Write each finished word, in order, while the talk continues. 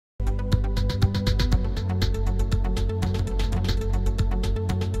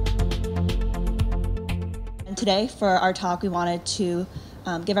Today, for our talk, we wanted to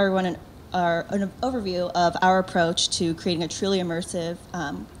give everyone an overview of our approach to creating a truly immersive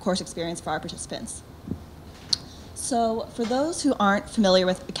course experience for our participants. So for those who aren't familiar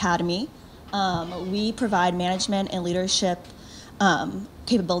with Academy, we provide management and leadership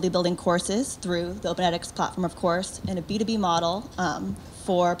capability building courses through the Open edX platform, of course, in a B2B model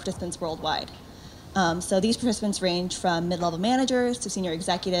for participants worldwide. So these participants range from mid-level managers to senior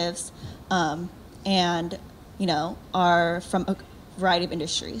executives and are from a variety of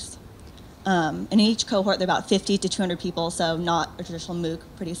industries. In each cohort, there are about 50 to 200 people, so not a traditional MOOC,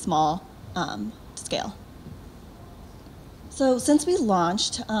 pretty small scale. So since we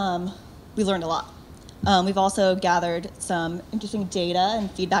launched, we learned a lot. We've also gathered some interesting data and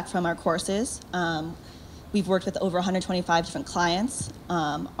feedback from our courses. We've worked with over 125 different clients.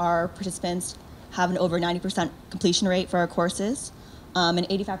 Our participants have an over 90% completion rate for our courses, and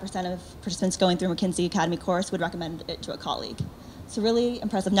 85% of participants going through McKinsey Academy course would recommend it to a colleague. So really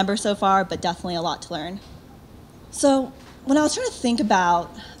impressive numbers so far, but definitely a lot to learn. So when I was trying to think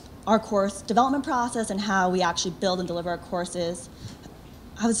about our course development process and how we actually build and deliver our courses,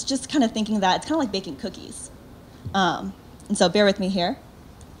 I was just kind of thinking that it's kind of like baking cookies. And so bear with me here.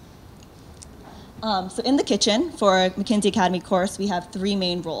 So in the kitchen for a McKinsey Academy course, we have three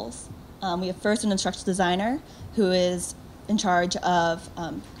main roles. We have first an instructional designer who is in charge of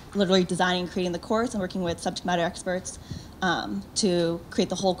literally designing and creating the course and working with subject matter experts to create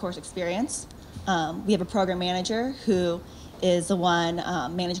the whole course experience. We have a program manager who is the one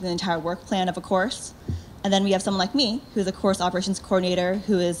managing the entire work plan of a course. And then we have someone like me, who's a course operations coordinator,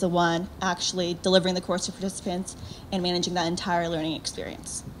 who is the one actually delivering the course to participants and managing that entire learning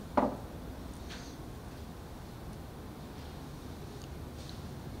experience.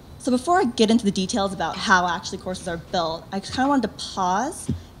 So before I get into the details about how actually courses are built, I kind of wanted to pause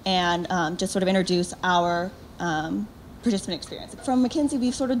and just sort of introduce our participant experience. From McKinsey,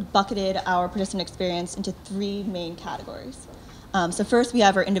 we've sort of bucketed our participant experience into three main categories. So first, we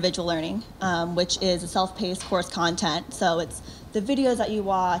have our individual learning, which is a self-paced course content. So it's the videos that you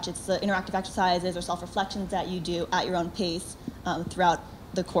watch, it's the interactive exercises or self-reflections that you do at your own pace throughout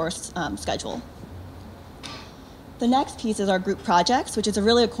the course schedule. The next piece is our group projects, which is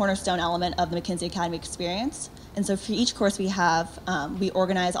really a cornerstone element of the McKinsey Academy experience. And so for each course we have, we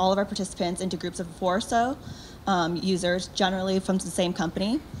organize all of our participants into groups of 4 or so users, generally from the same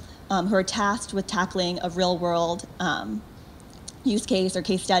company, who are tasked with tackling a real-world use case or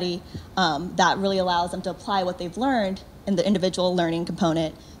case study that really allows them to apply what they've learned in the individual learning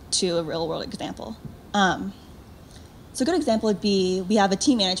component to a real-world example. So a good example would be, we have a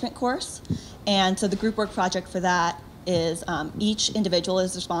team management course, and so the group work project for that is each individual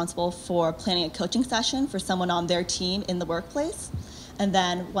is responsible for planning a coaching session for someone on their team in the workplace. And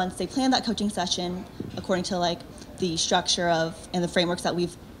then once they plan that coaching session, according to the structure of and the frameworks that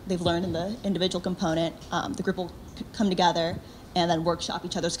they've learned in the individual component, the group will come together and then workshop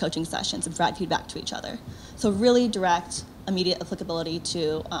each other's coaching sessions and provide feedback to each other. So really direct, immediate applicability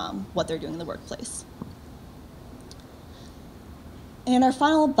to what they're doing in the workplace. And our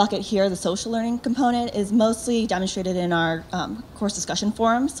final bucket here, the social learning component, is mostly demonstrated in our course discussion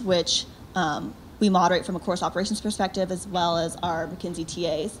forums, which we moderate from a course operations perspective, as well as our McKinsey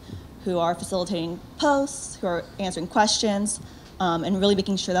TAs, who are facilitating posts, who are answering questions, and really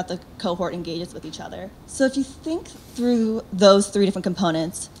making sure that the cohort engages with each other. So if you think through those three different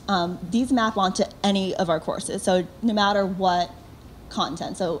components, these map onto any of our courses. So no matter what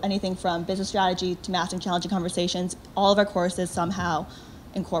content, so anything from business strategy to mastering challenging conversations, all of our courses somehow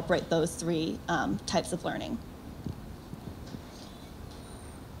incorporate those three types of learning.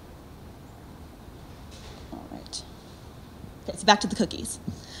 All right. Okay, so back to the cookies.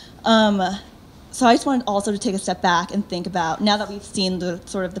 So I just wanted also to take a step back and think about, now that we've seen the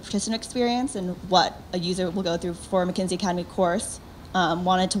sort of the participant experience and what a user will go through for a McKinsey Academy course,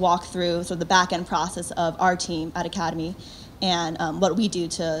 wanted to walk through sort of the back-end process of our team at Academy and what we do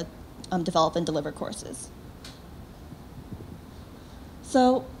to develop and deliver courses.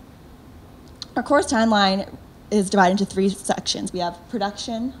 So our course timeline is divided into 3 sections. We have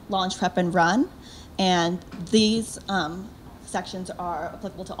production, launch, prep, and run. And these sections are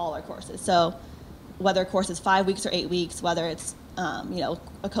applicable to all our courses. So whether a course is 5 weeks or 8 weeks, whether it's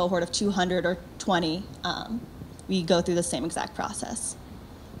a cohort of 200 or 20, we go through the same exact process.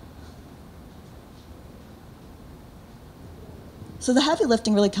 So the heavy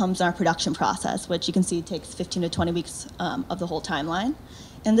lifting really comes in our production process, which you can see takes 15 to 20 weeks of the whole timeline.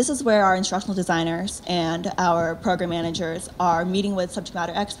 And this is where our instructional designers and our program managers are meeting with subject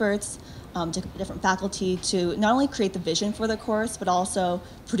matter experts, different faculty, to not only create the vision for the course, but also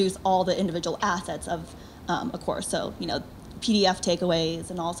produce all the individual assets of a course. So, PDF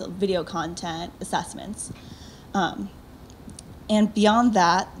takeaways and also video content assessments. And beyond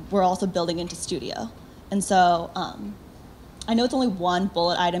that, we're also building into Studio. And so I know it's only one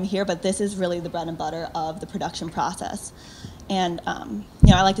bullet item here, but this is really the bread and butter of the production process. And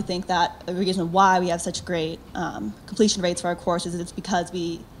I like to think that the reason why we have such great completion rates for our courses is because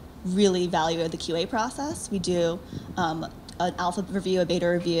we really value the QA process. We do an alpha review, a beta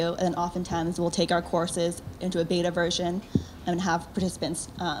review, and oftentimes we'll take our courses into a beta version and have participants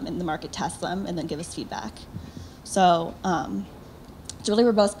in the market test them and then give us feedback. So it's a really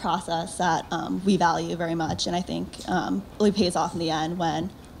robust process that we value very much, and I think really pays off in the end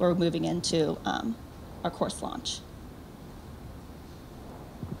when we're moving into our course launch.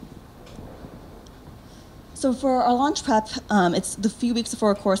 So for our launch prep, it's the few weeks before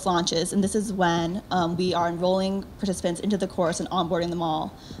our course launches, and this is when we are enrolling participants into the course and onboarding them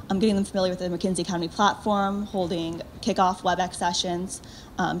all. Getting them familiar with the McKinsey Academy platform, holding kickoff WebEx sessions,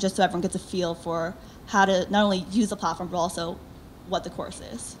 just so everyone gets a feel for how to not only use the platform, but also what the course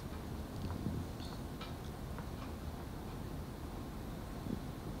is.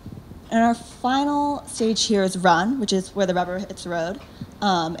 And our final stage here is run, which is where the rubber hits the road.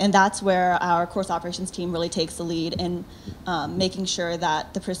 And that's where our course operations team really takes the lead in making sure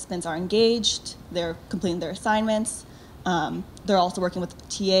that the participants are engaged, they're completing their assignments. They're also working with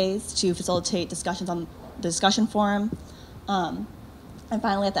TAs to facilitate discussions on the discussion forum. And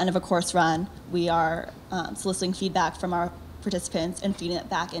finally, at the end of a course run, we are soliciting feedback from our participants and feeding it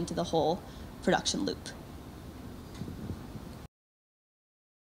back into the whole production loop.